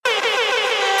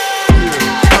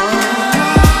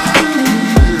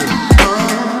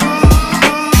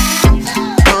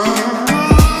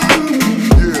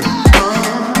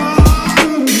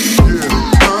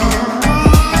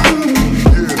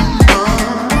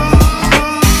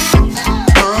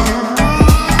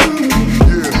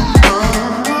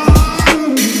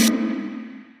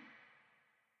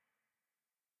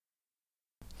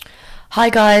Hi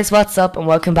guys, what's up and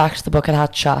welcome back to the Bucket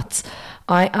Hat Chats.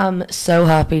 I am so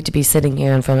happy to be sitting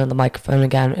here in front of the microphone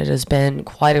again. It has been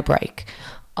quite a break.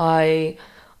 I,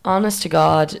 honest to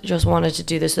God, just wanted to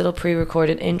do this little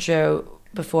pre-recorded intro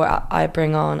before I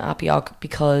bring on Appiok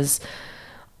because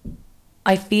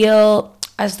I feel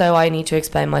as though I need to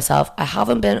explain myself. I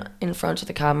haven't been in front of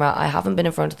the camera, I haven't been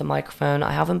in front of the microphone,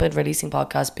 I haven't been releasing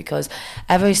podcasts because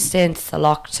ever since the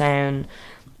lockdown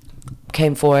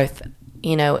came forth,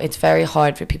 you know, it's very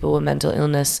hard for people with mental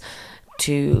illness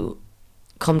to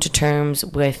come to terms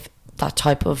with that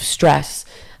type of stress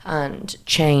and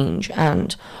change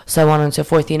and so on and so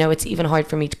forth. You know, it's even hard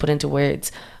for me to put into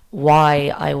words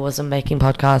why I wasn't making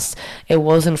podcasts. It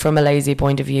wasn't from a lazy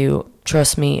point of view.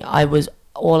 Trust me,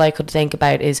 all I could think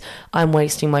about is I'm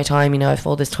wasting my time. You know, if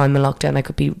all this time in lockdown I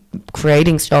could be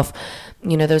creating stuff.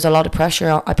 You know, there's a lot of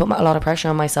pressure. I put a lot of pressure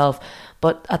on myself.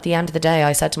 But at the end of the day,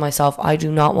 I said to myself, I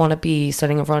do not want to be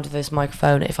sitting in front of this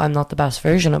microphone if I'm not the best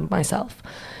version of myself.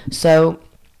 So,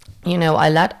 you know, I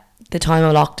let the time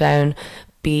of lockdown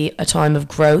be a time of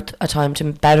growth, a time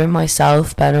to better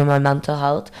myself, better my mental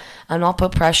health, and not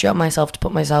put pressure on myself to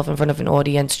put myself in front of an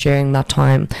audience during that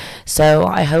time. So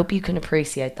I hope you can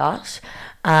appreciate that.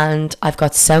 And I've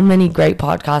got so many great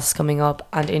podcasts coming up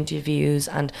and interviews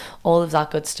and all of that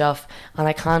good stuff, and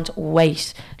I can't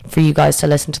wait for you guys to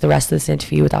listen to the rest of this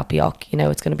interview with Appiok. You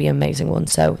know, it's going to be an amazing one.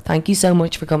 So thank you so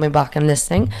much for coming back and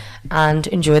listening, and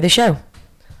enjoy the show.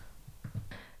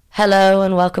 Hello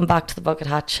and welcome back to the Bucket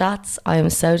Hat Chats. I am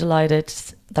so delighted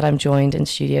that I'm joined in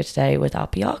studio today with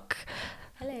Appiok.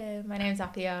 Hello, my name is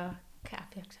Appiok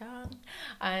Tong.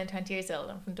 I'm 20 years old.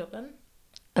 I'm from Dublin.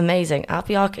 Amazing.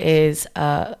 Appiok is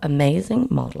an amazing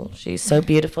model. She's so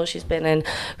beautiful. She's been in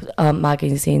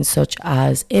magazines such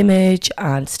as Image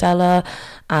and Stella,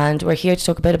 and we're here to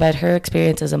talk a bit about her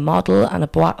experience as a model and a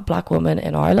black woman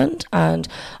in Ireland, and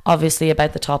obviously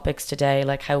about the topics today,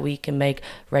 like how we can make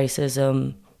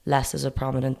racism less as a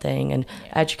prominent thing and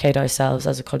educate ourselves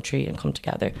as a country and come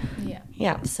together.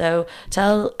 So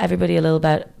tell everybody a little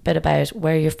bit about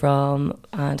where you're from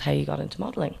and how you got into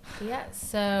modelling.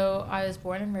 So I was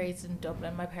born and raised in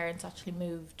Dublin. My parents actually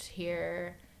moved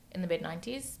here in the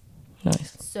mid-90s.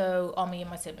 Nice. So all me and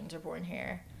my siblings are born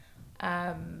here.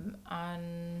 And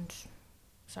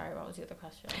sorry, what was the other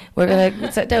question? We're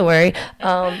gonna don't worry.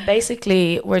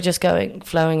 Basically, we're just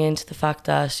flowing into the fact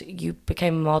that you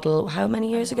became a model how many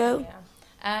years ago?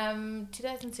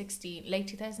 2016, late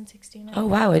 2016. Oh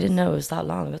wow, I didn't know it was that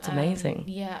long. That's amazing.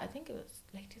 Yeah, I think it was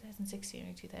late 2016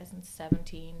 or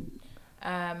 2017.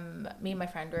 Me and my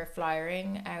friend were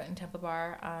flyering out in Temple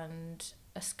Bar, and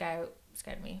a scout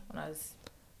scouted me when I was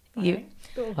flying.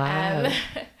 Wow.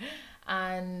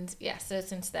 And yeah, so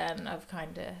since then I've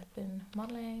kind of been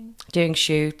modelling, doing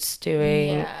shoots,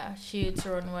 shoots,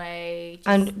 runway.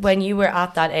 And when you were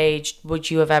at that age, were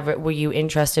you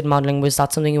interested in modelling? Was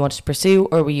that something you wanted to pursue,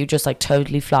 or were you just like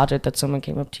totally flattered that someone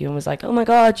came up to you and was like, oh my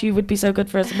god, you would be so good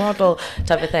for as a model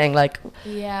type of thing? Like,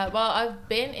 yeah, well, I've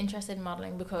been interested in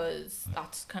modelling because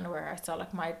that's kind of where I saw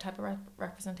like my type of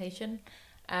representation.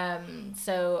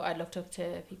 So I looked up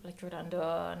to people like Jordan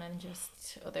Dunn and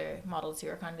just other models who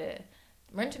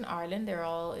weren't in Ireland, they're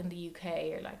all in the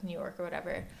UK or like New York or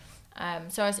whatever.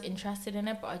 So I was interested in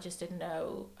it, but I just didn't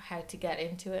know how to get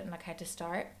into it and like how to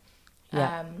start.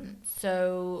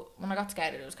 So when I got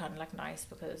scouted, it was kind of like nice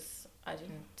because I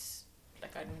didn't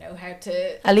know how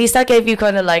to. At least that gave you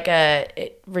kind of like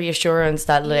a reassurance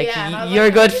that like you're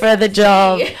like, good for the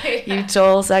job. You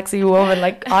tall, sexy woman.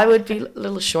 Like I would be a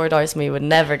little short arse me would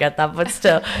never get that, but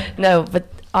still no.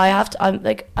 But I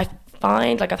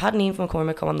find like I've had Neve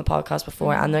McCormick come on the podcast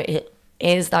before, and there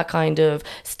is that kind of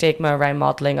stigma around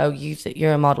modelling. Oh,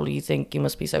 you're a model, you think you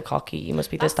must be so cocky, you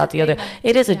must be this, that, the other. Like,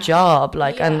 it is a job,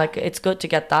 and like it's good to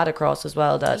get that across as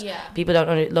well, that people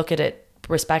don't look at it,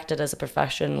 respect it as a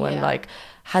profession when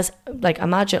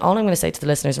imagine, all I'm going to say to the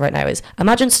listeners right now is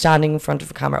imagine standing in front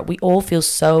of a camera. We all feel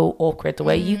so awkward. The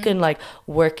way you can like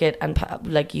work it and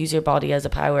like use your body as a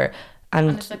power.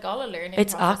 And it's like all a learning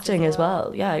it's acting as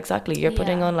well. Yeah, exactly. You're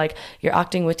putting on like, you're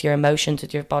acting with your emotions,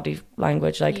 with your body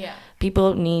language. Like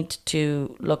people need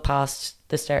to look past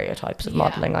the stereotypes of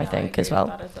modelling, I think, as well.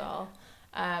 That as well.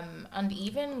 And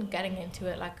even getting into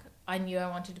it, like I knew I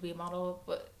wanted to be a model,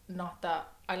 but not that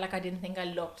I didn't think I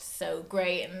looked so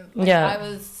great, and I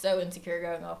was so insecure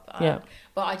growing up.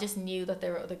 But I just knew that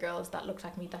there were other girls that looked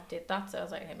like me that did that, so I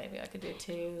was like, hey, maybe I could do it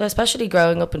too. Especially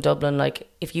growing up in Dublin, like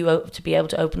if you to be able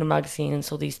to open a magazine and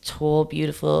saw these tall,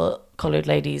 beautiful, coloured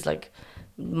ladies like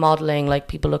modelling, like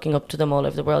people looking up to them all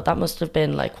over the world, that must have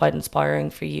been like quite inspiring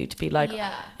for you to be like,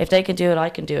 if they can do it, I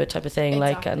can do it type of thing.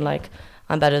 Exactly. Like, and like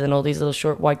I'm better than all these little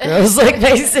short white girls, like,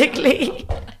 basically.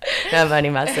 No, I'm only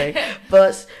messing.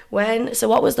 But so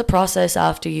what was the process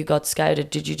after you got scouted?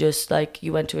 Did you just, like,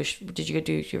 you went to did you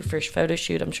do your first photo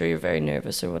shoot? I'm sure you're very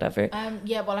nervous or whatever.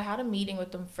 Yeah, well, I had a meeting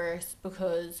with them first,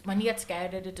 because when you get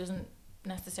scouted, it doesn't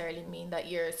necessarily mean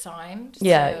that you're signed.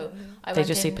 Yeah, so they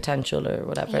just see potential or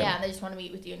whatever. Yeah, and they just want to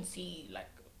meet with you and see, like,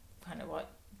 kind of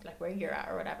what, like, where you're at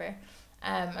or whatever.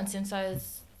 And since I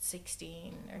was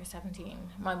 16 or 17,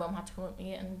 my mum had to come with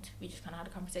me, and we just kind of had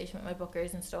a conversation with my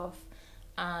bookers and stuff.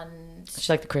 And she's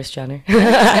like the Kris Jenner.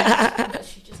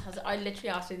 She just has. I literally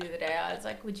asked her the other day. I was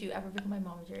like, "Would you ever become my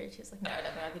momager?" She's like, "No, I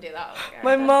don't think I could do that." Like,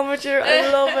 my momager, I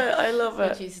love it. I love it.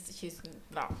 But she's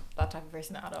not that type of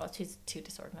person at all. She's too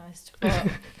disorganized. But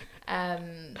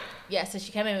yeah. So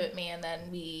she came in with me, and then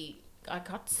I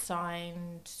got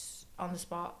signed on the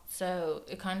spot. So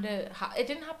it kind of it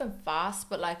didn't happen fast,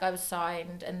 but like I was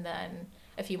signed, and then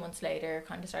a few months later,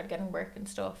 kind of started getting work and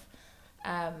stuff.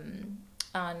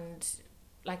 And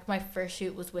like my first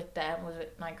shoot was with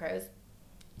Night Crows,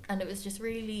 and it was just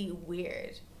really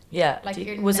weird. Yeah. Like,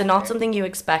 was it not something you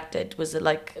expected? Was it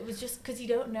like... It was just because you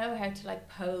don't know how to, like,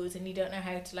 pose, and you don't know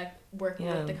how to, like, work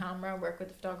with the camera and work with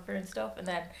the photographer and stuff. And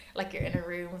then, like, you're in a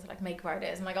room with, like, makeup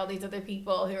artists and, like, all these other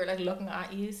people who are, like, looking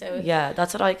at you. So yeah,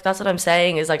 that's what I'm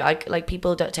saying is, like,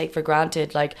 people don't take for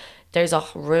granted, like, there's a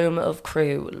room of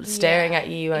crew staring at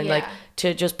you, and like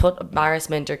to just put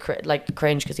embarrassment or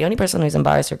cringe, because the only person who's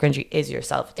embarrassed or cringy is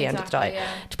yourself at the end of the day.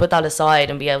 To put that aside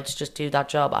and be able to just do that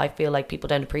job, I feel like people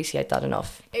don't appreciate that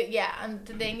enough. And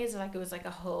the thing is, like, it was like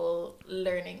a whole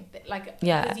learning thing. Like,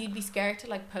 because you'd be scared to,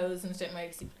 like, pose and certain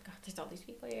ways. You'd be like, God, there's all these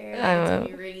people here. Like,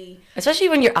 it's really, especially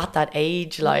when you're at that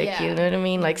age, like, you know what I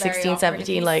mean, like 16,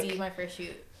 17, like. See my first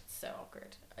shoot, so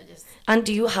awkward. And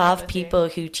do you have people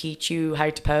who teach you how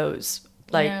to pose?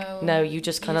 Like, no, you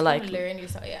just kind of like learn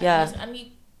yourself. And you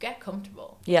get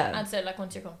comfortable. And so, like,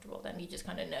 once you're comfortable, then you just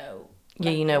kind of know.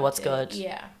 Like, you know what's good.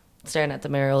 Yeah. Staring at the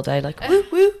mirror all day, like, woo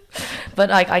woo. But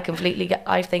like,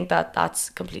 I think that that's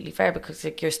completely fair, because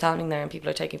like, you're standing there and people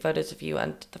are taking photos of you,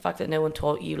 and the fact that no one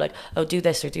taught you, like, oh, do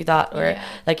this or do that, or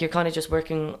like, you're kind of just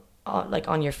working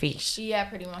on your feet. Yeah,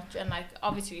 pretty much. And like,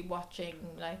 obviously watching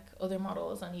like other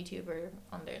models on YouTube or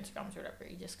on their Instagrams or whatever,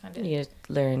 you just kind of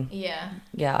learn. Yeah,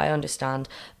 I understand.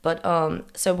 But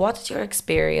so what's your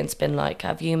experience been like?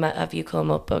 Have you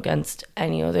come up against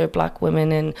any other black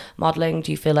women in modeling?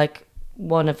 Do you feel like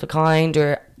one of a kind,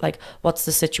 or like, what's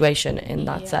the situation in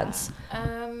that sense?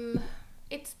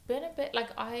 It's been a bit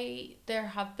like there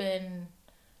have been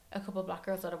a couple of black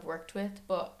girls that I've worked with,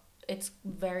 but it's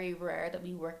very rare that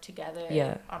we work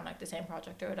together on like the same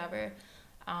project or whatever.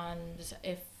 And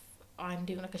if I'm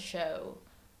doing like a show,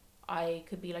 I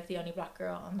could be like the only black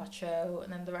girl on that show,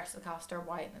 and then the rest of the cast are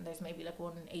white, and there's maybe like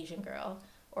one Asian girl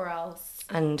or else.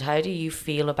 And how do you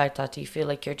feel about that? Do you feel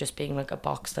like you're just being like a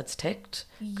box that's ticked?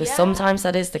 Because sometimes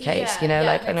that is the case, you know,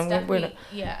 like, and we're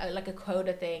not, like a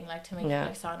quota thing, like to make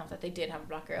like sign off that they did have a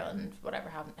black girl and whatever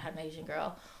had an Asian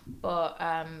girl. But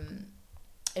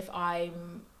if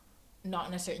I'm not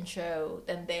in a certain show,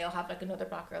 then they'll have like another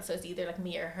black girl, so it's either like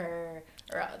me or her,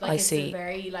 or like it's a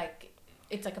very like,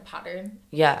 it's like a pattern.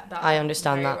 I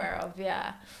understand that. Aware of,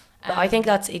 but I think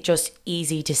that's just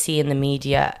easy to see in the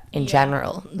media in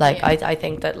general. Like, I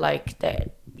think that, like,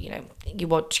 you know, you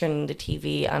watching the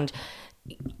TV and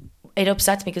it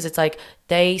upsets me, because it's like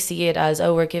they see it as,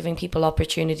 oh, we're giving people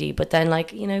opportunity, but then,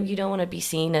 like, you know, you don't want to be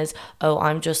seen as, oh,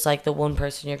 I'm just like the one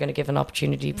person you're going to give an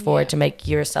opportunity for to make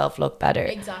yourself look better.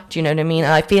 Exactly. Do you know what I mean?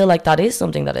 And I feel like that is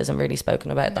something that isn't really spoken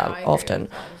about that often.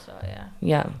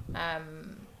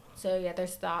 So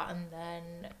there's that, and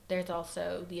then there's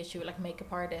also the issue with like makeup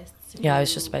artists. I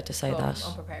was just about to say that.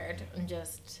 Unprepared, and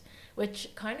which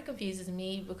kind of confuses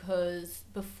me, because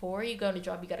before you go on a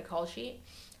job, you get a call sheet,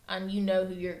 and you know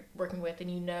who you're working with,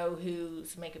 and you know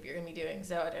whose makeup you're gonna be doing.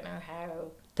 So I don't know how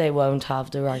they won't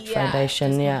have the right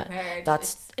foundation.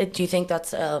 That's it. Do you think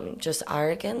that's just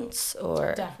arrogance,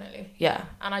 or? Definitely.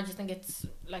 And I just think it's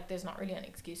like there's not really an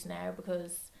excuse now,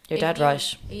 because you're dead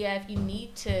right. If you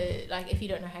need to, like, if you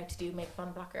don't know how to do makeup on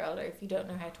a black girl, or if you don't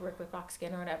know how to work with black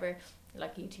skin or whatever,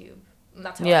 like YouTube. And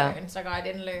that's how I learned. It's like, I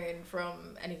didn't learn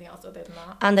from anything else other than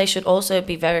that. And they should also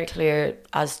be very clear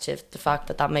as to the fact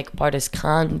that makeup artist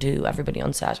can do everybody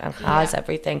on set and has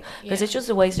everything, because it's just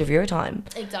a waste of your time.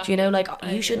 Exactly. You know, like,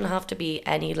 you shouldn't have to be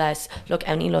any less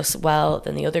well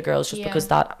than the other girls just because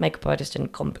that makeup artist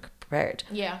didn't come prepared.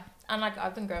 And like,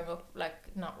 I've been growing up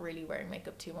like not really wearing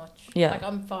makeup too much. Like,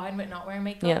 I'm fine with not wearing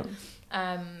makeup.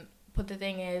 But But the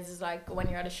thing is like when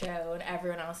you're at a show and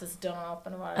everyone else is done up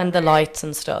and whatever. And the lights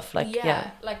and stuff, like, yeah.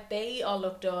 Like they all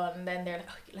look done, and then they're like,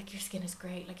 oh, like your skin is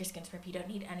great, like your skin's perfect, you don't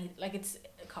need any, like it's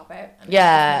a cop out. And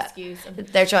yeah. It's an excuse.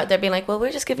 And they're being like, well,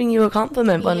 we're just giving you a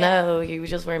compliment, but no, you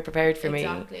just weren't prepared for me.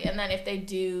 Exactly. And then if they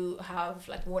do have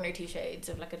like 1 or 2 shades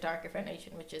of like a darker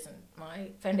foundation, which isn't my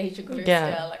foundation colour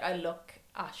still, like I look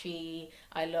ashy,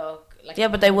 I look like, yeah,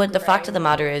 but they would, the fact of the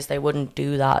matter is they wouldn't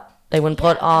do that. They wouldn't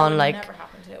put on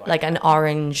like an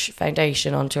orange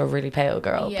foundation onto a really pale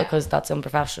girl, because that's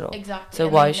unprofessional. Exactly. So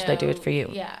why should they do it for you?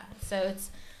 Yeah. So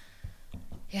it's,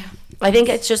 yeah. I think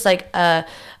it's just like, I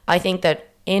think that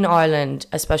in Ireland,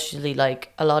 especially,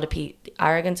 like a lot of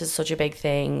arrogance is such a big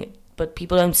thing, but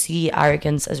people don't see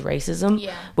arrogance as racism,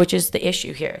 which is the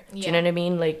issue here. Do you know what I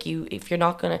mean? Like if you're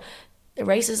not gonna,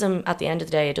 racism at the end of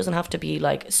the day, it doesn't have to be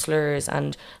like slurs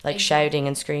and like shouting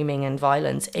and screaming and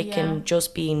violence. It can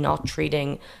just be not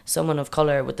treating someone of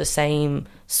color with the same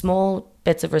small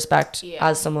bits of respect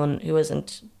as someone who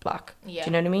isn't black. Do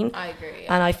you know what I mean? I agree.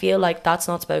 And I feel like that's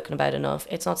not spoken about enough.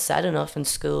 It's not said enough in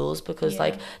schools, because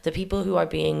like the people who are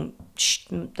being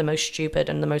the most stupid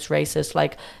and the most racist,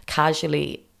 like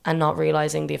casually and not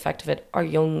realizing the effect of it, are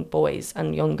young boys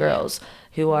and young girls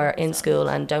who are in school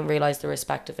and don't realize the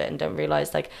respect of it, and don't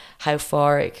realize like how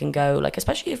far it can go, like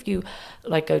especially if you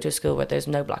like go to a school where there's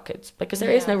no black kids, because there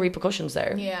is no repercussions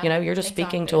there. You know, you're just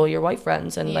speaking to all your white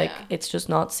friends, and like it's just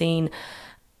not seen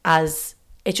as,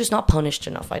 it's just not punished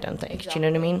enough, I don't think. Do you know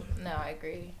what I mean? No, I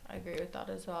agree with that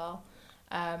as well.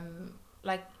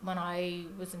 Like when I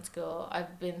was in school,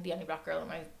 I've been the only black girl in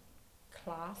my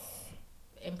class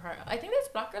in part. I think there's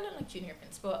a black girl in like junior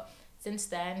prince, but since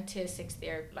then to 6th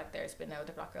year, like there's been no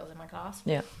other black girls in my class.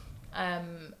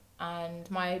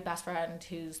 And my best friend,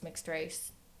 who's mixed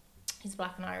race, he's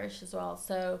black and Irish as well,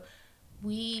 so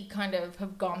we kind of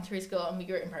have gone through school, and we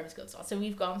were in private school as well, so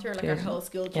we've gone through like our whole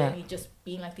school journey just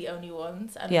being like the only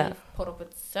ones, and we've put up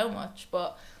with so much.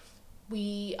 But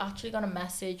we actually got a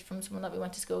message from someone that we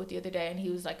went to school with the other day, and he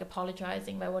was like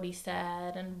apologizing about what he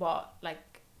said, and what like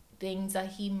things that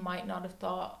he might not have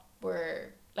thought were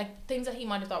like things that he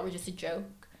might have thought were just a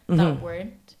joke that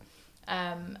weren't.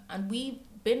 And we've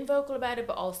been vocal about it,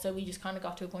 but also we just kind of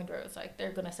got to a point where it was like,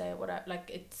 they're gonna say whatever,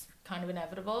 like it's kind of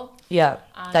inevitable.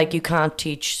 Like you can't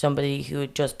teach somebody who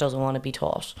just doesn't want to be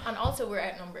taught. And also we're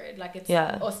outnumbered, like it's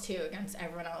us two against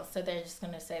everyone else, so they're just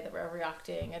gonna say that we're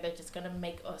reacting, or they're just gonna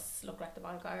make us look like the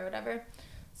bad guy or whatever.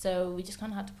 So we just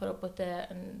kind of had to put up with it.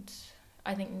 And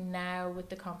I think now with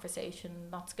the conversation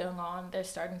that's going on, they're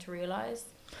starting to realise.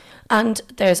 And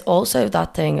there's also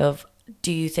that thing of,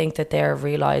 do you think that they're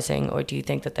realising, or do you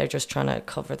think that they're just trying to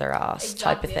cover their ass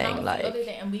type of thing? And like, the other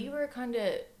thing, and we were kind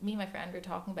of, me and my friend were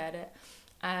talking about it,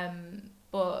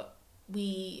 but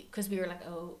because we were like,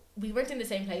 oh, we weren't in the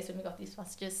same place when we got these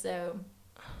messages, so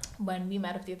when we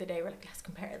met up the other day, we're like, let's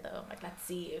compare them, like let's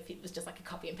see if it was just like a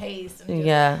copy and paste, and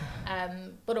just,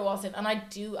 but it wasn't. And I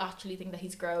do actually think that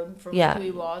he's grown from who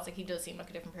he was. Like he does seem like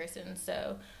a different person.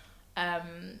 So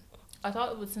I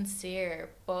thought it was sincere,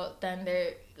 but then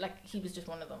he was just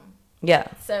one of them.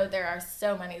 So there are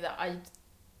so many that I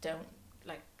don't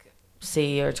like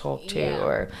see or talk to,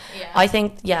 or I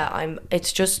think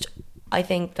I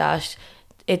think that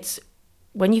it's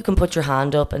when you can put your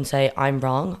hand up and say, I'm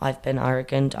wrong, I've been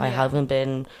arrogant, I haven't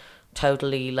been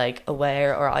totally like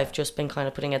aware, or I've just been kind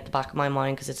of putting it at the back of my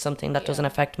mind because it's something that doesn't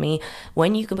affect me.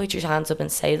 When you can put your hands up and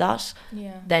say that,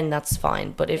 then that's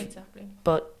fine. But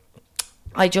but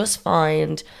I just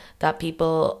find that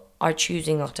people are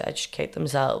choosing not to educate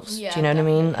themselves. Do you know what I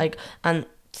mean? Like, and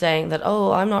saying that,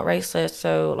 oh, I'm not racist,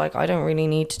 so like I don't really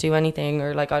need to do anything,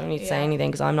 or like I don't need to say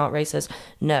anything because I'm not racist.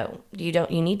 No, you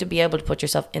don't. You need to be able to put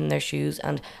yourself in their shoes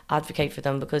and advocate for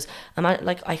them, because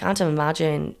I can't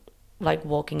imagine like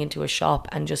walking into a shop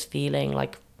and just feeling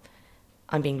like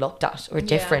I'm being looked at or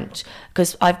different,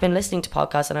 because I've been listening to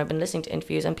podcasts and I've been listening to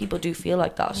interviews, and people do feel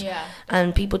like that,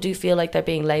 and people do feel like they're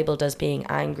being labelled as being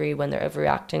angry when they're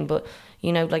overreacting. But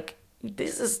you know, like,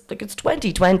 this is like, it's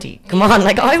 2020, come on,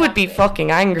 like I would be fucking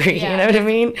angry, you know what I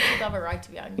mean? People have a right to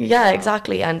be angry.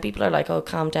 Exactly. And people are like, oh,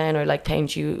 calm down, or like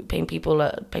paint people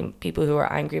who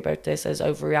are angry about this as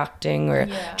overreacting or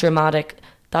dramatic.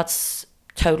 That's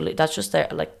just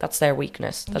their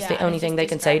weakness. That's the only thing they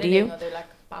can say to you. Other, like,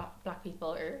 black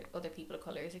people or other people of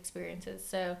colour's experiences.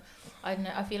 So I don't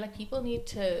know, I feel like people need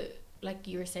to, like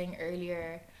you were saying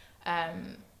earlier,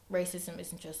 racism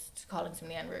isn't just calling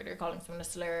someone the N-word or calling someone a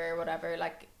slur or whatever.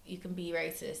 Like, you can be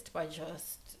racist by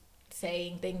just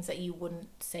saying things that you wouldn't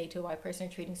say to a white person, or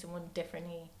treating someone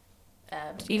differently.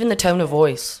 Even the tone of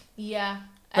voice.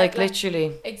 Like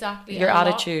literally. Exactly. Your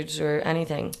attitudes or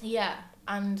anything. Yeah.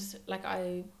 And like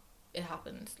I it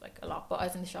happens like a lot. But I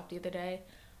was in the shop the other day,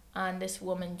 and this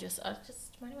woman I was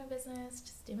just minding my business,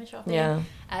 just doing my shopping. Yeah.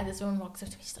 And this woman walks up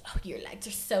to me, she's like, "Oh, your legs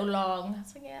are so long." I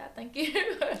was like, "Yeah, thank you."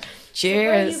 Cheers.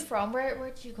 Where are you from?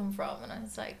 Where'd you come from? And I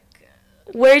was like,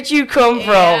 "Where'd you come from?"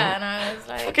 Yeah, and I was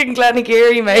like, "Fucking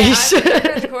Glenageary, mate." Yeah,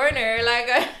 I'm in the corner,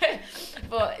 like.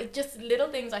 But it just little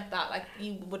things like that, like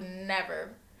you would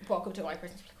never walk up to a white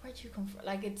person and be like, "Where'd you come from?"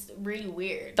 Like, it's really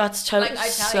weird. That's totally like,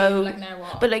 I tell you, like, now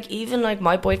what? But like, even like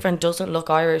my boyfriend doesn't look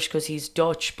Irish because he's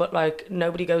Dutch, but like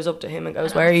nobody goes up to him and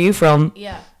goes, "Where are you from?"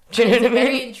 Yeah. Do you know what I mean? It's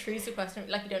a very intrusive question.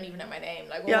 Like, you don't even know my name.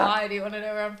 Like, well, why do you want to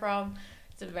know where I'm from?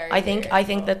 It's a very I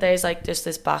think that there's like just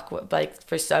this like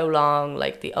for so long,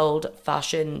 like the old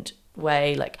fashioned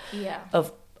way, like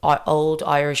of old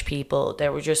Irish people, they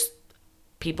were just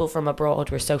people from abroad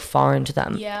were so foreign to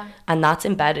them, and that's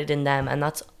embedded in them, and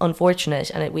that's unfortunate.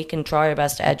 And we can try our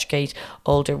best to educate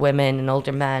older women and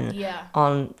older men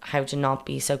on how to not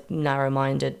be so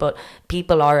narrow-minded, but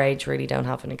people our age really don't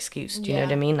have an excuse. Do you know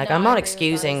what I mean? Like, I'm not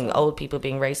excusing old people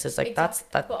being racist, like that's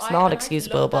not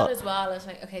excusable, but that as well, it's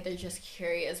like, okay, they're just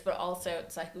curious, but also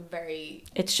it's like very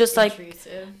it's just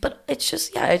intrusive. like, but it's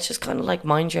just kind of like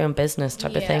mind your own business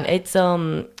type of thing. It's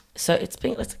so it's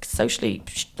being like socially,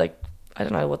 like, I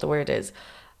don't know what the word is.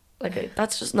 Like,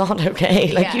 that's just not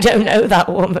okay. Like, you don't know that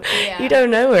woman. You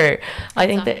don't know her. I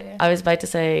think that I was about to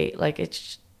say, like,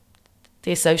 it's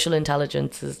the social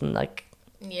intelligence is like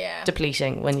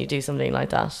depleting when you do something like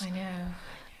that. I know.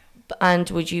 And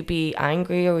would you be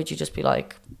angry, or would you just be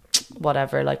like,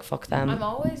 whatever, like, fuck them? I'm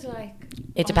always like,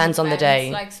 it depends on the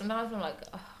day. Like, sometimes I'm like,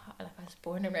 oh, like, I was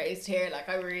born and raised here. Like,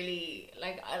 I really,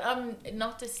 like, I'm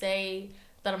not to say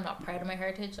that I'm not proud of my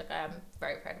heritage. Like, I am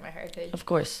very proud of my heritage. Of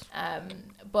course.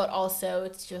 But also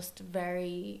it's just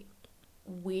very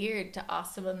weird to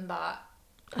ask someone that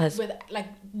with like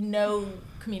no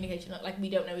communication. Like,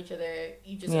 we don't know each other.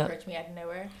 You just approach me out of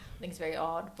nowhere. I think it's very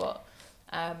odd, but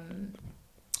I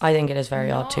think it is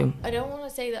very odd too. I don't want to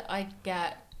say that I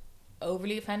get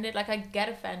overly offended. Like, I get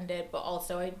offended, but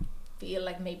also I feel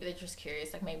like maybe they're just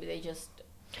curious. Like, maybe they just.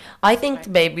 I think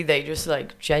maybe they just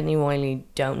like genuinely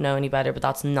don't know any better, but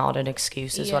that's not an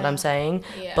excuse is what I'm saying.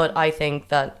 But I think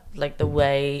that like the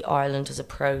way Ireland has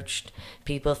approached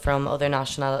people from other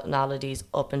nationalities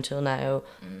up until now,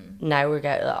 now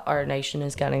our nation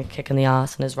is getting a kick in the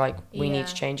ass and is like, we need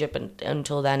to change it. But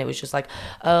until then it was just like,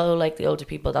 oh, like the older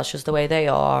people, that's just the way they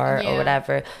are or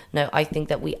whatever. No, I think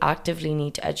that we actively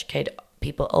need to educate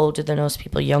people older than us,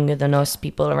 people younger than us,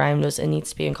 people around us. It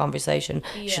needs to be in conversation.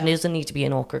 It doesn't need to be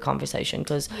an awkward conversation,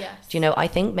 because you know, I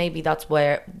think maybe that's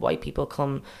where white people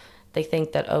come. They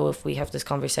think that, oh, if we have this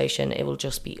conversation it will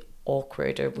just be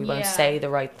awkward, or we won't say the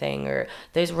right thing, or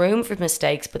there's room for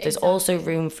mistakes, but there's also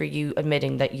room for you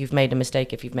admitting that you've made a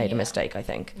mistake if you've made a mistake, I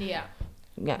think.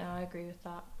 No, I agree with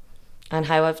that. And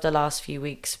how have the last few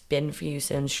weeks been for you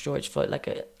since George Floyd?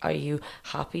 Like, are you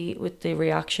happy with the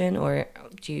reaction, or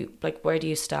do you, like, where do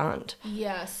you stand?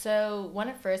 Yeah, so when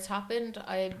it first happened,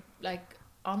 I, like,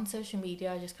 on social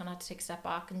media, I just kind of had to take a step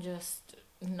back and just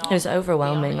not. It was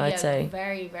overwhelming, I'd say.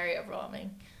 Very, very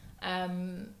overwhelming.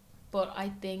 But I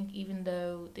think even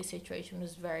though the situation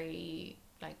was very,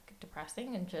 like,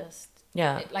 depressing and just.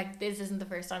 Yeah. Like, this isn't the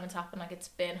first time it's happened. Like, it's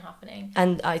been happening.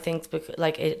 And I think,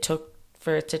 like, it took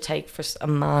for it to take for a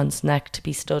man's neck to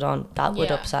be stood on, that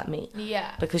would upset me.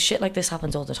 Yeah. Because shit like this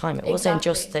happens all the time. It wasn't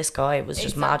just this guy, it was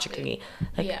just magically.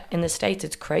 Like, in the States,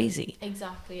 it's crazy.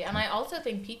 Exactly. And I also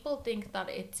think people think that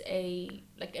it's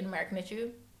like an American issue.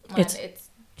 And it's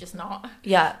just not.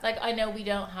 Yeah. Like, I know we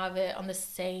don't have it on the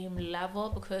same level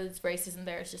because racism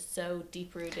there is just so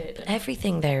deep rooted. But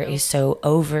everything there is so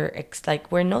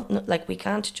like, we're not, like, we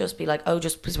can't just be like, oh,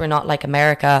 just because we're not like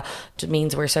America it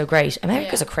means we're so great.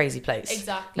 America's a crazy place.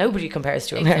 Exactly. Nobody compares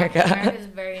to America. America's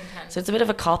very intense. So it's a bit of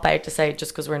a cop out to say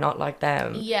just because we're not like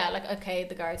them. Yeah, like, okay,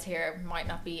 the guards here might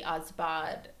not be as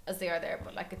bad as they are there,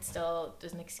 but like, it still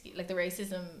doesn't excuse, like, the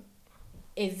racism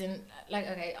isn't, like,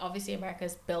 okay, obviously America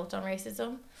is built on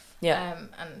racism,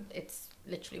 and it's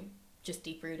literally just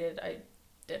deep rooted. I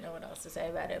don't know what else to say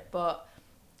about it, but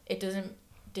it doesn't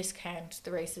discount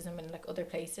the racism in, like, other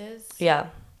places.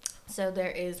 So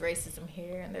there is racism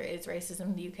here, and there is racism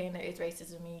in the UK, and there is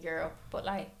racism in Europe, but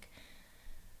like,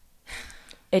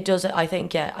 it does. I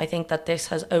think that this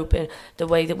has opened the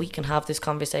way that we can have this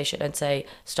conversation and say,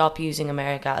 stop using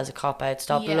America as a cop-out.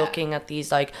 Stop looking at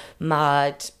these, like,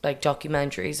 mad, like,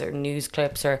 documentaries or news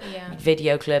clips or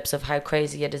video clips of how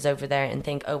crazy it is over there and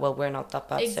think, oh, well, we're not that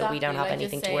bad, so we don't have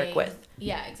anything to work with.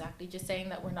 Yeah, exactly. Just saying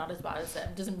that we're not as bad as them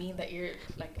doesn't mean that you're,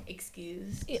 like,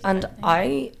 excused. And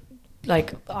I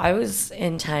like, I was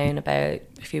in town about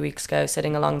a few weeks ago,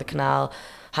 sitting along the canal,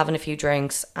 having a few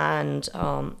drinks, and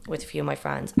with a few of my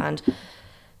friends, and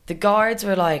the guards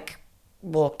were like,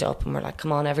 walked up and were like,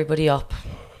 come on, everybody up.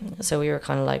 So we were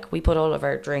kind of like, we put all of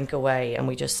our drink away, and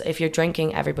we just, if you're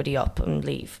drinking, everybody up and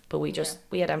leave. But we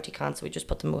had empty cans, so we just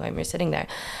put them away, and we were sitting there.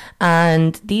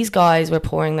 And these guys were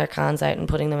pouring their cans out and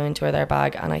putting them into their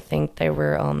bag, and I think they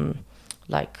were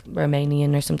like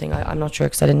Romanian or something. I'm not sure,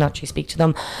 because I didn't actually speak to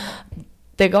them.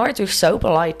 The guards were so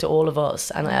polite to all of us,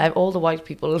 and all the white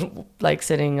people like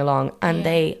sitting along, and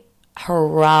they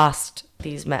harassed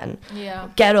these men.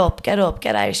 Get up, get out,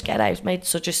 get out. Made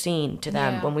such a scene to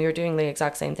them when we were doing the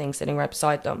exact same thing, sitting right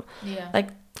beside them. Like,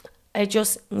 it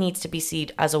just needs to be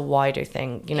seen as a wider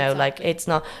thing, you know. Like, it's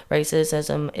not,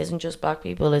 racism isn't just black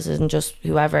people, it isn't just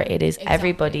whoever, it is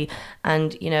everybody.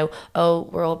 And, you know,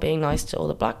 we're all being nice to all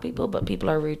the black people, but people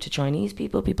are rude to Chinese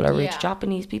people are rude to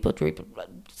Japanese people, to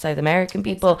South American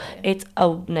people. It's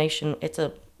a nation, it's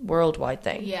a worldwide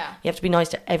thing. You have to be nice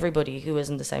to everybody who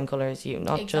isn't the same color as you,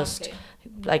 not just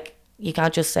like, you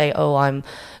can't just say,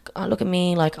 look at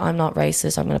me, like, I'm not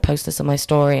racist, I'm going to post this on my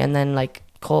story, and then like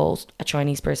call a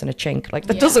Chinese person a chink. Like,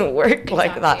 that doesn't work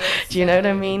like that. Do you know what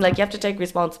I mean? Like, you have to take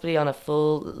responsibility on a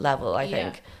full level, I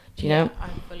think. Do you know? I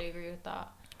fully agree with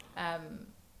that.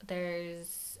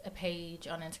 There's a page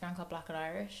on Instagram called Black and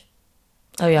Irish.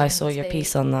 Oh yeah, I saw your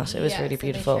piece on that. It was really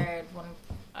beautiful. They shared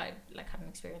I had an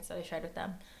experience that I shared with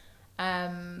them.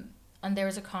 And there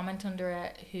was a comment under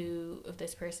it of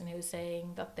this person who was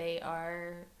saying that they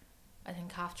are, I think,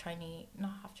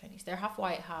 not half Chinese. They're half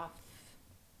white, half,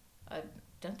 I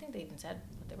don't think they even said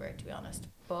what they were, to be honest.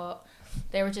 But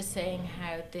they were just saying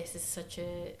how this is such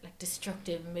a like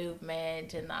destructive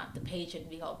movement, and that the page shouldn't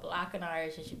be called Black and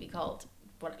Irish, it should be called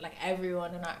like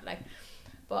everyone and like.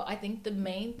 But I think the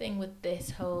main thing with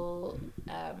this whole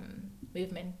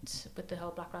movement, with the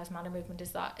whole Black Lives Matter movement,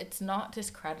 is that it's not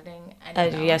discrediting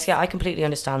anyone else. I completely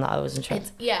understand that. I wasn't sure.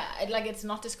 It's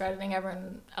not discrediting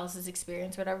everyone else's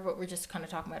experience or whatever, but we're just kind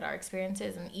of talking about our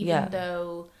experiences. And even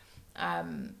though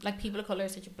like, people of color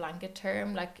is such a blanket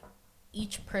term, like,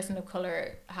 each person of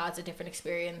color has a different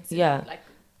experience.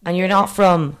 And you're not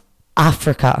from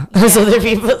Africa, as other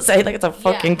people say, like, it's a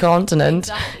fucking continent.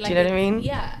 Exactly. Do you know what I mean?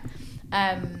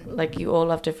 Like, you all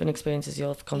have different experiences, you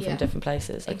all come from different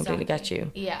places. I completely get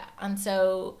you. And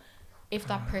so if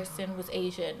that person was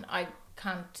Asian, I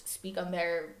can't speak on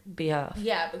their behalf,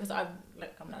 because I'm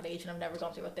not Asian, I've never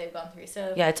gone through what they've gone through.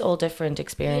 So it's all different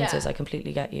experiences. I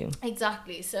completely get you.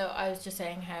 Exactly. So I was just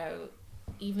saying how,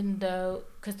 even though,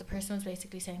 because the person was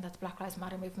basically saying that the Black Lives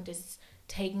Matter movement is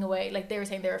taking away, like, they were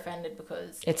saying they were offended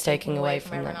because it's taking away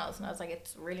from everyone else, and I was like,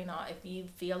 it's really not. If you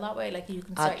feel that way, like, you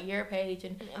can start your page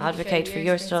and advocate for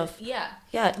your stuff.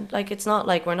 Like, it's not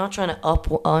like we're not trying to up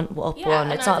one.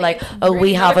 It's not like,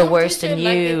 we have it worse than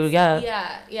you.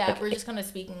 Like, we're just kind of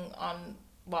speaking on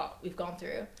what we've gone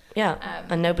through.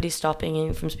 And nobody's stopping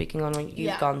you from speaking on what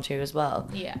you've gone through as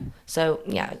well. So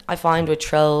I find with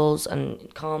trolls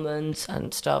and comments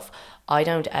and stuff, I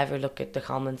don't ever look at the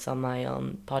comments on my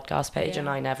podcast page, and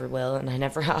I never will, and I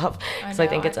never have, because I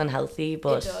think it's unhealthy.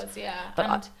 But it does,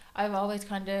 but I've always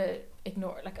kind of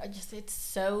ignored, like, it's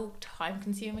so time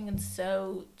consuming and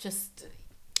so just,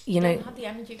 you don't have the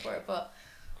energy for it. But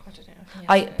I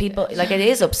don't know. Like, it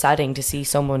is upsetting to see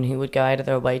someone who would go out of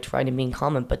their way to write a mean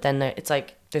comment, but then it's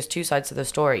like, there's two sides to the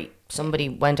story. Somebody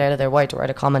went out of their way to write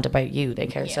a comment about you. They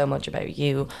care so much about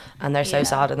you, and they're so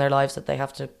sad in their lives that they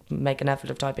have to make an effort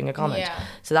of typing a comment.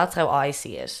 So that's how I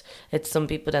see it. It's, some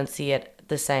people don't see it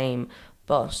the same.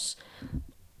 But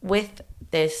with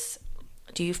this,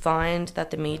 do you find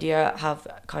that the media have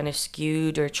kind of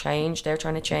skewed or changed? They're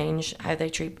trying to change how they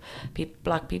treat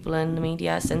black people in the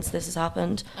media since this has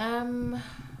happened?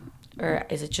 Or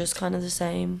is it just kind of the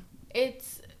same?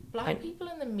 It's black people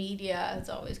in the media has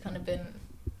always kind of been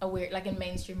a weird, like, in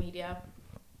mainstream media,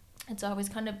 it's always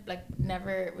kind of like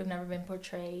we've never been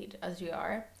portrayed as we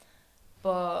are.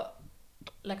 But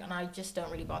like, and I just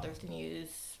don't really bother with the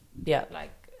news.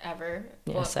 Like, ever.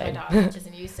 But same. My dad watches the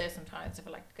news, so sometimes if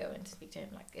I like go in to speak to him,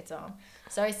 like, it's on.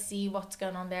 So I see what's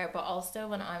going on there. But also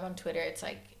when I'm on Twitter, it's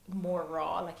like more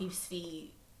raw. Like, you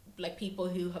see like people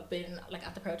who have been like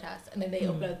at the protest, and then they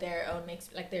upload their own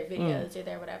like their videos or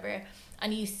their whatever,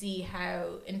 and you see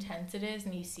how intense it is,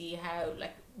 and you see how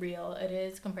like real it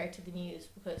is compared to the news,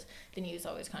 because the news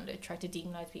always kind of try to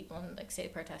demonize people and like say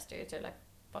protesters are like,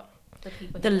 but the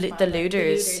people the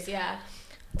looters.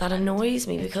 That annoys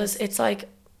me, it's because just, it's like,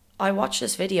 I watched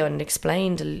this video and it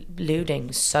explained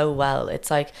looting so well.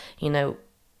 It's like, you know,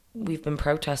 we've been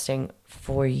protesting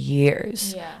for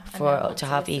years Yeah. And no for one to wants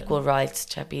have listen. equal rights,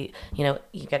 to be, you know,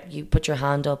 you put your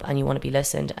hand up and you want to be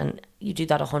listened, and you do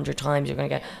that 100 times, you're going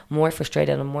to get more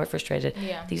frustrated and more frustrated.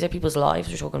 Yeah. These are people's lives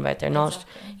we're talking about. They're not,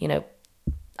 Exactly. you know,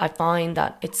 I find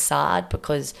that it's sad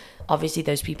because obviously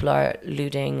those people are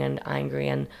looting and angry,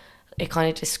 and it kind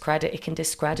of can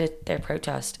discredit their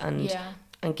protest Yeah.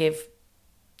 and give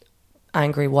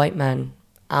angry white men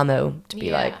ammo to be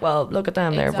Yeah. like, well, look at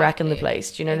them, they're wrecking the Exactly.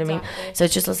 place. Do you know what I mean? Exactly. So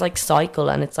it's just this like cycle,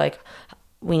 and it's like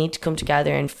we need to come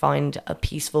together and find a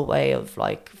peaceful way of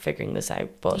like figuring this out.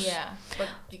 But Yeah, but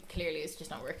clearly it's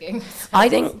just not working. I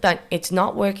think that it's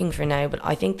not working for now, but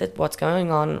I think that what's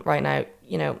going on right now,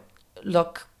 you know,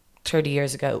 look, 30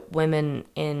 years ago, women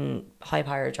in high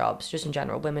power jobs, just in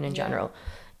general, women in Yeah. general,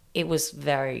 it was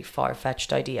very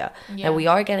far-fetched idea. Yeah. Now we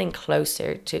are getting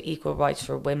closer to equal rights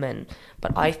for women,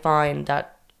 but I find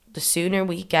that the sooner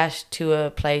we get to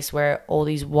a place where all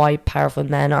these white powerful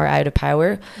men are out of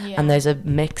power Yeah. and there's a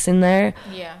mix in there,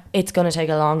 Yeah. it's going to take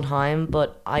a long time,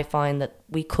 but I find that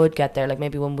we could get there. Like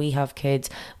maybe when we have kids,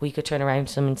 we could turn around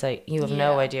to them and say, you have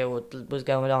no Yeah. idea what was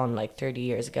going on like 30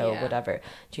 years ago or Yeah. whatever.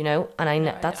 Do you know? And I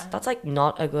know No, I that's don't. that's like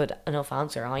not a good enough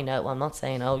answer. I know. I'm not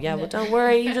saying, oh yeah, well don't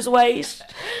worry, you just wait.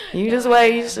 You just No,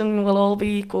 wait yeah. and we'll all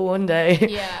be equal one day.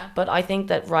 Yeah. But I think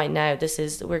that right now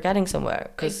we're getting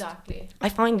somewhere, because Exactly. I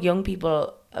find young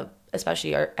people,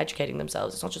 especially, are educating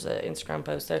themselves. It's not just an Instagram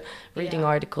post. They're reading Yeah.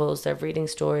 articles, they're reading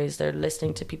stories, they're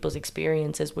listening to people's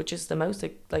experiences, which is the most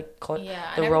like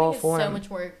Yeah. the And raw everything is form. so much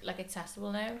more like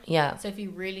accessible now. Yeah, So if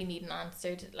you really need an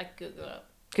answer, to like Google it.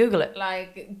 Google it.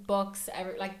 Like books,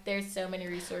 like there's so many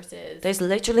resources. There's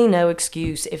literally no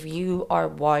excuse if you are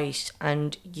white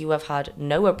and you have had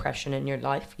no oppression in your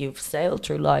life. You've sailed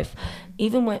through life,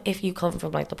 even if you come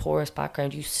from like the poorest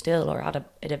background, you still are at an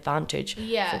advantage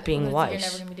Yeah, for being because white. you're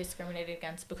never going to be discriminated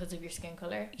against because of your skin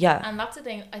color. Yeah, And that's the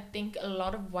thing. I think a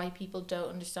lot of white people don't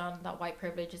understand that white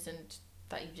privilege isn't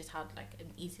that you just had like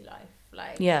an easy life.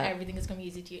 Like Yeah. everything is going to be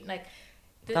easy to you. Like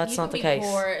That's you not can the be case.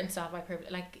 poor and still have white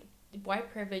privilege. Like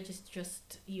white privilege is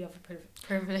just you have a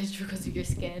privilege because of your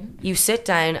skin. you sit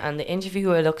down and the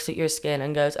interviewer looks at your skin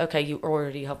and goes, okay, you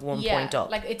already have one point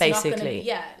up, like it's basically. not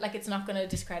gonna, like it's not gonna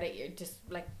discredit you. Just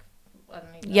like I don't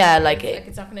even know Yeah, what it like is. it- Like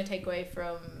it's not gonna take away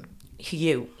from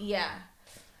You.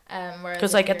 whereas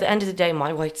Because if like at the you're- end of the day,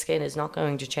 my white skin is not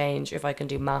going to change if I can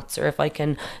do maths or if I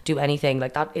can do anything.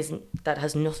 Like that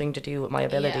has nothing to do with my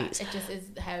abilities. Yeah, it just is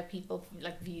how people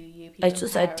like view you. People It's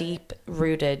just a empower. deep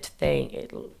rooted thing.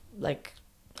 It'll like,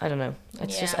 I don't know.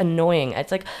 It's just Yeah. annoying.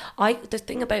 It's like the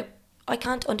thing about, I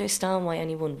can't understand why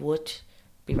anyone would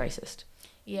be racist.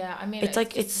 Yeah, I mean, It's like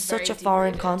just it's very such a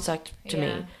foreign deep-rooted. concept to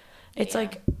Yeah. me. It's Yeah.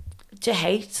 like, to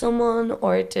hate someone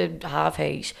or to have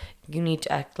hate, you need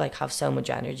to act like have so much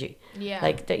energy. Yeah,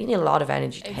 Like you need a lot of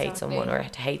energy to hate Exactly. someone or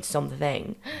to hate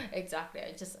something. exactly.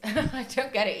 I just I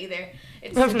don't get it either.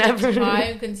 It's I've such never- a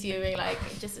time consuming. Like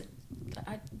it just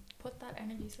I put that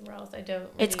energy somewhere else. I don't.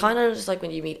 It's really- kind of just like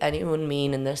when you meet anyone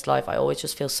mean in this life, I always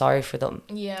just feel sorry for them.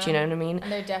 Yeah. Do you know what I mean?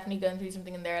 And they're definitely going through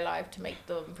something in their life to make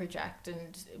them project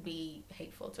and be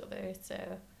hateful to others. So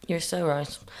You're so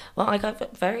right. Well, I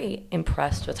got very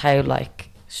impressed with how like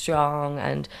strong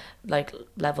and like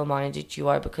level-minded you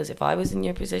are, because if I was in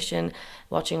your position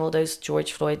watching all those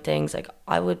George Floyd things, like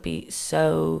I would be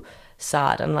so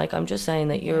sad. And like I'm just saying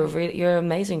that you're an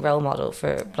amazing role model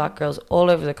for black girls all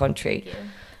over the country. thank you.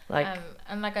 Like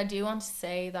And like I do want to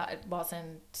say that it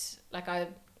wasn't like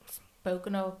I've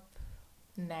spoken up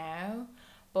now,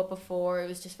 but before it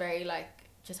was just very like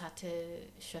just had to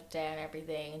shut down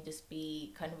everything and just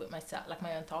be kind of with myself, like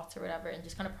my own thoughts or whatever, and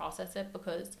just kind of process it,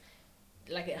 because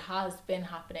like it has been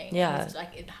happening. Yeah. It's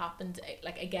like it happened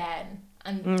like again,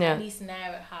 and Yeah. at least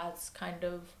now it has kind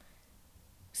of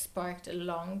sparked a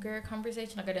longer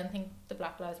conversation. Like I don't think the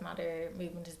Black Lives Matter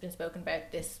movement has been spoken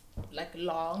about this like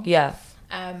long. yeah,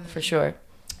 For sure.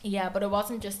 Yeah, but it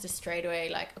wasn't just a straight away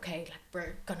like, okay, like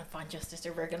we're gonna find justice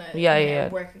or we're gonna Yeah.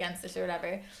 work against this or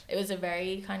whatever. It was a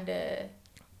very kind of,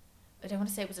 I don't want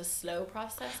to say it was a slow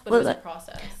process, but Well, it was like- a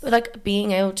process. But like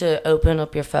being able to open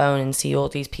up your phone and see all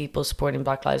these people supporting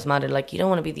Black Lives Matter, like you don't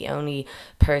want to be the only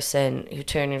person who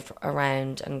turned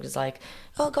around and was like,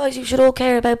 oh guys, you should all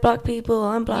care about black people,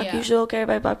 I'm black, Yeah. you should all care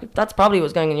about black people. That's probably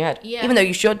what's going in your head. Yeah. Even though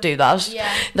you should do that.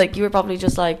 Yeah. Like you were probably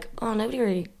just like, oh, nobody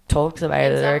really talks about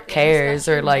it or Exactly, cares,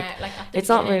 or especially like now, like, at the it's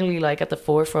not beginning. really like at the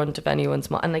forefront of anyone's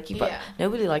mind. And like Yeah.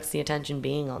 nobody likes the attention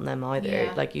being on them either.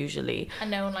 Yeah. Like usually. And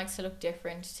no one likes to look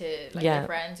different to like Yeah. their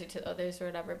friends or to others or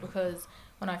whatever, because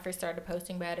when I first started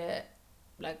posting about it,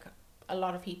 like a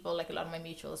lot of people, like a lot of my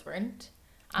mutuals weren't.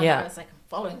 And I was like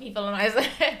following people, and I was like,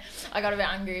 I got a bit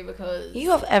angry because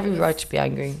you have every right to be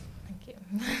angry. Thank you.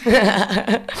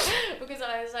 Because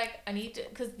I was like, I need to,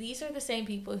 because these are the same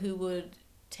people who would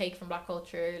take from black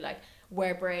culture, like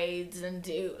wear braids and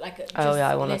do like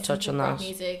I want to touch on rock that.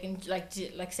 music and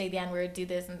like say the N-word, do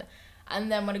this and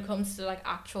then when it comes to like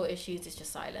actual issues, it's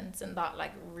just silence, and that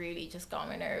like really just got on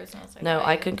my nerves. And I was like, no,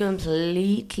 I can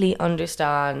completely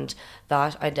understand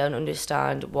that. I don't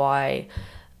understand why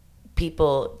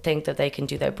people think that they can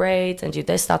do their braids and do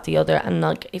this, that, the other, and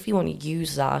like if you want to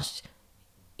use that,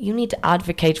 you need to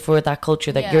advocate for that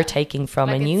culture that you're taking from,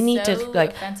 like, and you need so to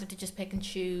like offensive to just pick and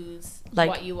choose like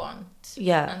what you want,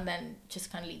 and then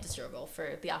just kind of lead the struggle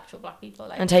for the actual black people,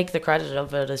 like, and take the credit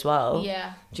of it as well.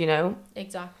 Do you know?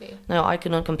 Exactly. No, I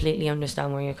can completely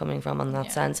understand where you're coming from in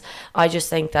that sense. I just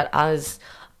think that as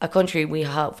a country we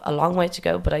have a long way to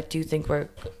go, but I do think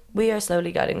we are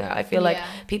slowly getting there. I feel like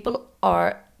people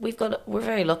are, we're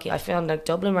very lucky. I feel like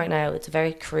Dublin right now, it's a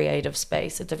very creative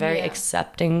space. It's a very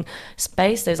accepting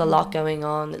space. There's a lot going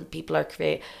on. People are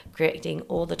creating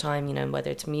all the time, you know, whether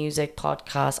it's music,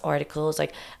 podcasts, articles,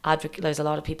 like there's a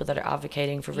lot of people that are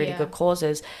advocating for really good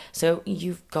causes. So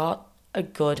you've got a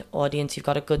good audience, you've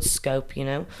got a good scope, you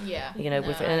know. You know, I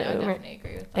definitely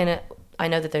agree with that. I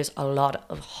know that there's a lot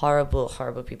of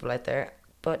horrible people out there,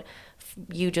 but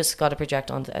you just got to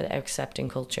project onto an accepting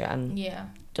culture, and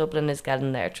Dublin is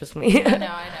getting there, trust me. I know,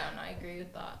 and I agree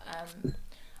with that.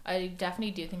 I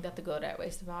definitely do think that the good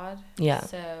outweighs the bad.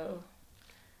 So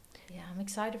I'm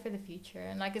excited for the future,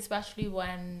 and like especially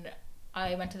when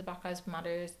I went to the Black Lives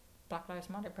Matter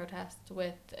protest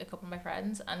with a couple of my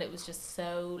friends, and it was just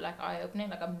so like eye-opening.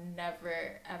 Like I've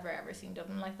never ever seen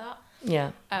Dublin like that.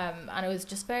 And it was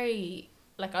just very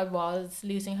like, I was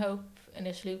losing hope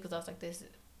initially because I was like, this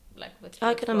like with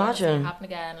I can imagine happen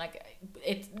again, like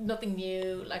it's nothing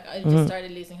new. Like I just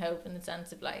started losing hope in the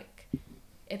sense of like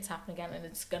it's happening again and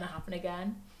it's gonna happen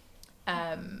again.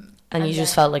 And you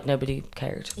just felt like nobody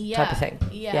cared, type of thing.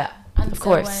 And of so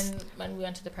course when we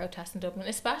went to the protest in Dublin,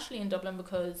 especially in Dublin,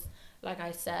 because like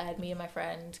I said, me and my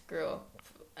friend grew up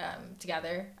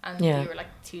together, and we were like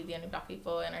two of the only black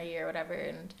people in our year or whatever,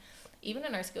 and even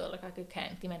in our school, like I could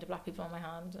count the amount of black people on my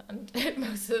hand, and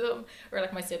most of them were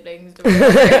like my siblings,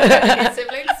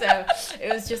 siblings. So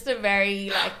it was just a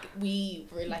very like, we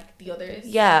were like the others.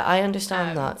 Yeah, I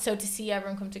understand that. So to see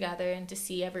everyone come together and to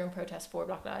see everyone protest for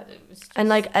Black Lives, it was just... And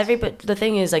like but the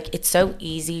thing is, like, it's so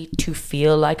easy to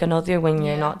feel like another when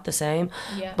you're not the same.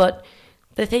 But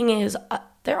the thing is,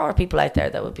 there are people out there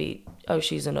that would be, oh,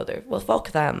 she's another. Well, fuck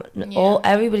them.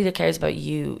 Everybody that cares about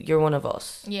you, you're one of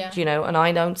us. Do you know? And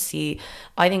I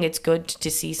think it's good to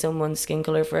see someone's skin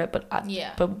color for it, but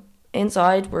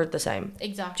inside we're the same.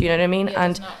 Exactly. Do you know what I mean?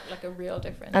 And it's not like a real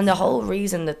difference. And the whole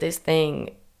reason that this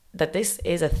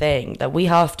is a thing, that we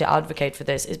have to advocate for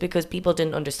this, is because people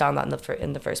didn't understand that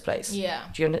in the first place. Do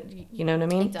you know what I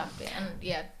mean? Exactly.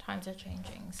 And times are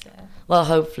changing, so well,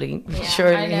 hopefully,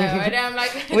 surely. I know, I'm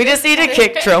like we just need to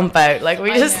kick Trump out, like we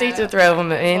just need to throw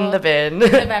him in the bin.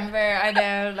 November, I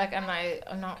know, like, and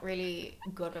I'm not really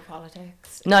good with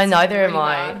politics. No, neither am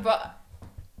I. Bad, but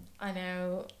I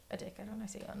know a dickhead when I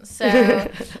see one. So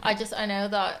I know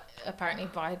that apparently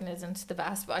Biden isn't the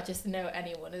best, but I just know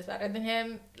anyone is better than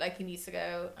him. Like, he needs to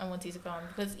go, and once he's gone,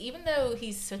 because even though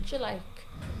he's such a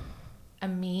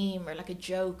meme or like a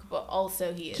joke, but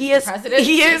also he is the president.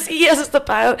 He has the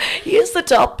power. He is the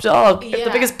top dog. The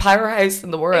biggest powerhouse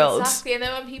in the world. Exactly. And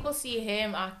then when people see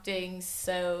him acting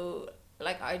so,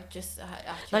 like, I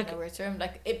actually know words for him.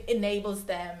 Like, it enables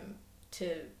them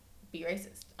to be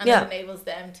racist, and it enables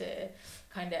them to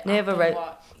kind of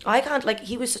I can't, like,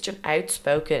 he was such an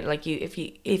outspoken, like, if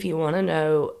you want to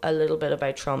know a little bit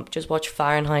about Trump, just watch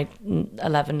Fahrenheit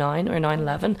 11/9 or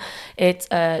 9/11.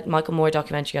 It's a Michael Moore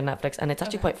documentary on Netflix, and it's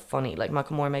actually quite funny. Like,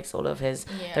 Michael Moore makes all of his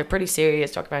they're pretty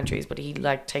serious documentaries, but he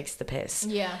like takes the piss.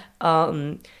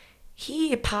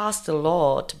 He passed a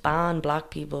law to ban black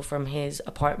people from his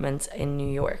apartments in New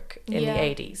York in the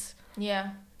 80s.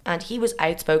 And he was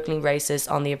outspokenly racist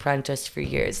on The Apprentice for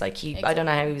years. Like, I don't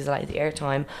know how he was allowed the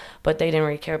airtime, but they didn't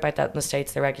really care about that in the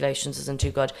States. The regulations isn't too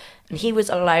good. And he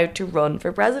was allowed to run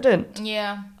for president.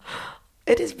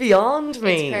 It is beyond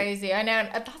me. It's crazy. I know.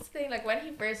 And that's the thing. Like, when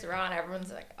he first ran,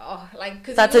 everyone's like, oh, like,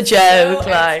 because that's a joke.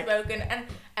 So outspoken. And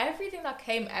everything that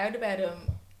came out about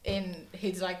him in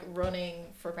his, like,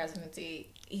 running for presidency,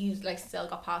 he's, like, still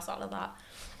got past all of that.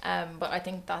 But I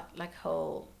think that, like,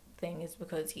 whole thing is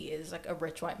because he is like a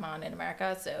rich white man in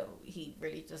America, so he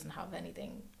really doesn't have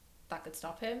anything that could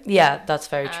stop him. Yeah, that's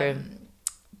very true.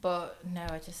 But no,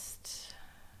 I just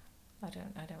I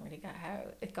don't really get how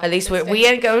it got At to least this we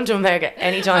stage. ain't going to America I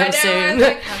anytime know, soon.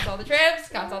 like, cancel all the trips,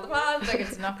 cancel all the plans. Like,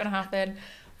 it's not going to happen.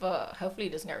 But hopefully he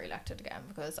doesn't get re-elected again,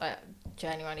 because I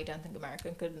genuinely don't think America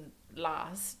could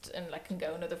last and like can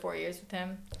go another 4 years with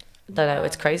him. Don't know.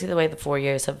 It's crazy the way the 4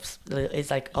 years is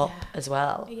like up Yeah. as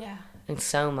well. Yeah. It's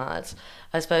so mad.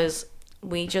 I suppose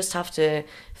we just have to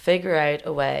figure out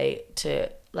a way to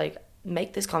like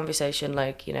make this conversation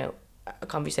like, you know, a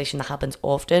conversation that happens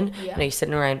often. Yeah. You know, you're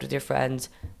sitting around with your friends,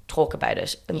 talk about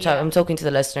it. Yeah. I'm talking to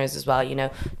the listeners as well, you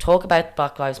know, talk about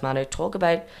Black Lives Matter, talk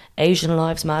about Asian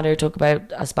Lives Matter, talk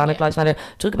about Hispanic Yeah. Lives Matter,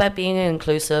 talk about being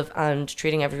inclusive and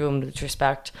treating everyone with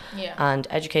respect Yeah. and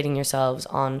educating yourselves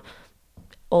on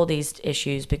all these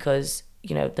issues, because,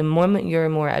 you know, the moment you're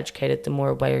more educated, the more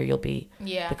aware you'll be.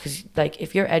 Yeah. Because like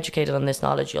if you're educated on this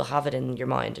knowledge, you'll have it in your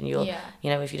mind, and you'll, Yeah. you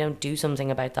know, if you don't do something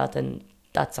about that, then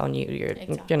that's on you.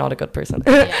 Exactly. You're not a good person.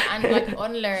 Yeah, and like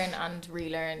unlearn and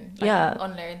relearn. Like, Yeah.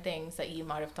 unlearn things that you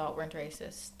might have thought weren't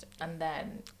racist, and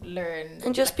then learn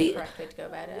And just like, be- the correct way to go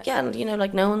about it. Yeah, and you know,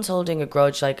 like no one's holding a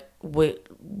grudge. Like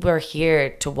we're here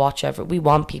to watch we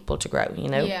want people to grow, you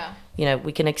know. Yeah. You know,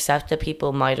 we can accept that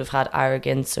people might have had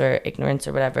arrogance or ignorance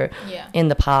or whatever Yeah. in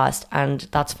the past, and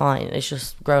that's fine. It's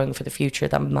just growing for the future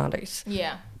that matters.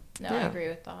 Yeah. No, I Yeah. agree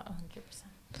with that 100%.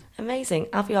 Amazing.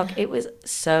 Appiok, it was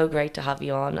so great to have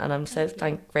you on, and I'm so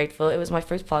grateful. It was my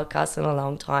first podcast in a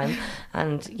long time,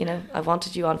 and you know, I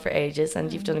wanted you on for ages,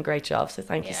 and you've done a great job, so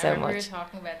thank you so We were much.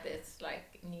 talking about this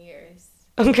like New Year's.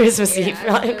 On Christmas Eve,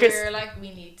 Yeah, right? so we were like,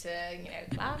 we need to, you know,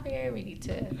 clap here. We need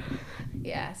to,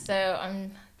 yeah. So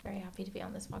I'm very happy to be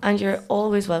on this podcast. And you're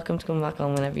always welcome to come back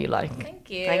on whenever you like. Thank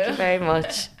you. Thank you very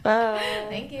much. Bye.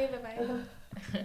 Thank you. Bye bye.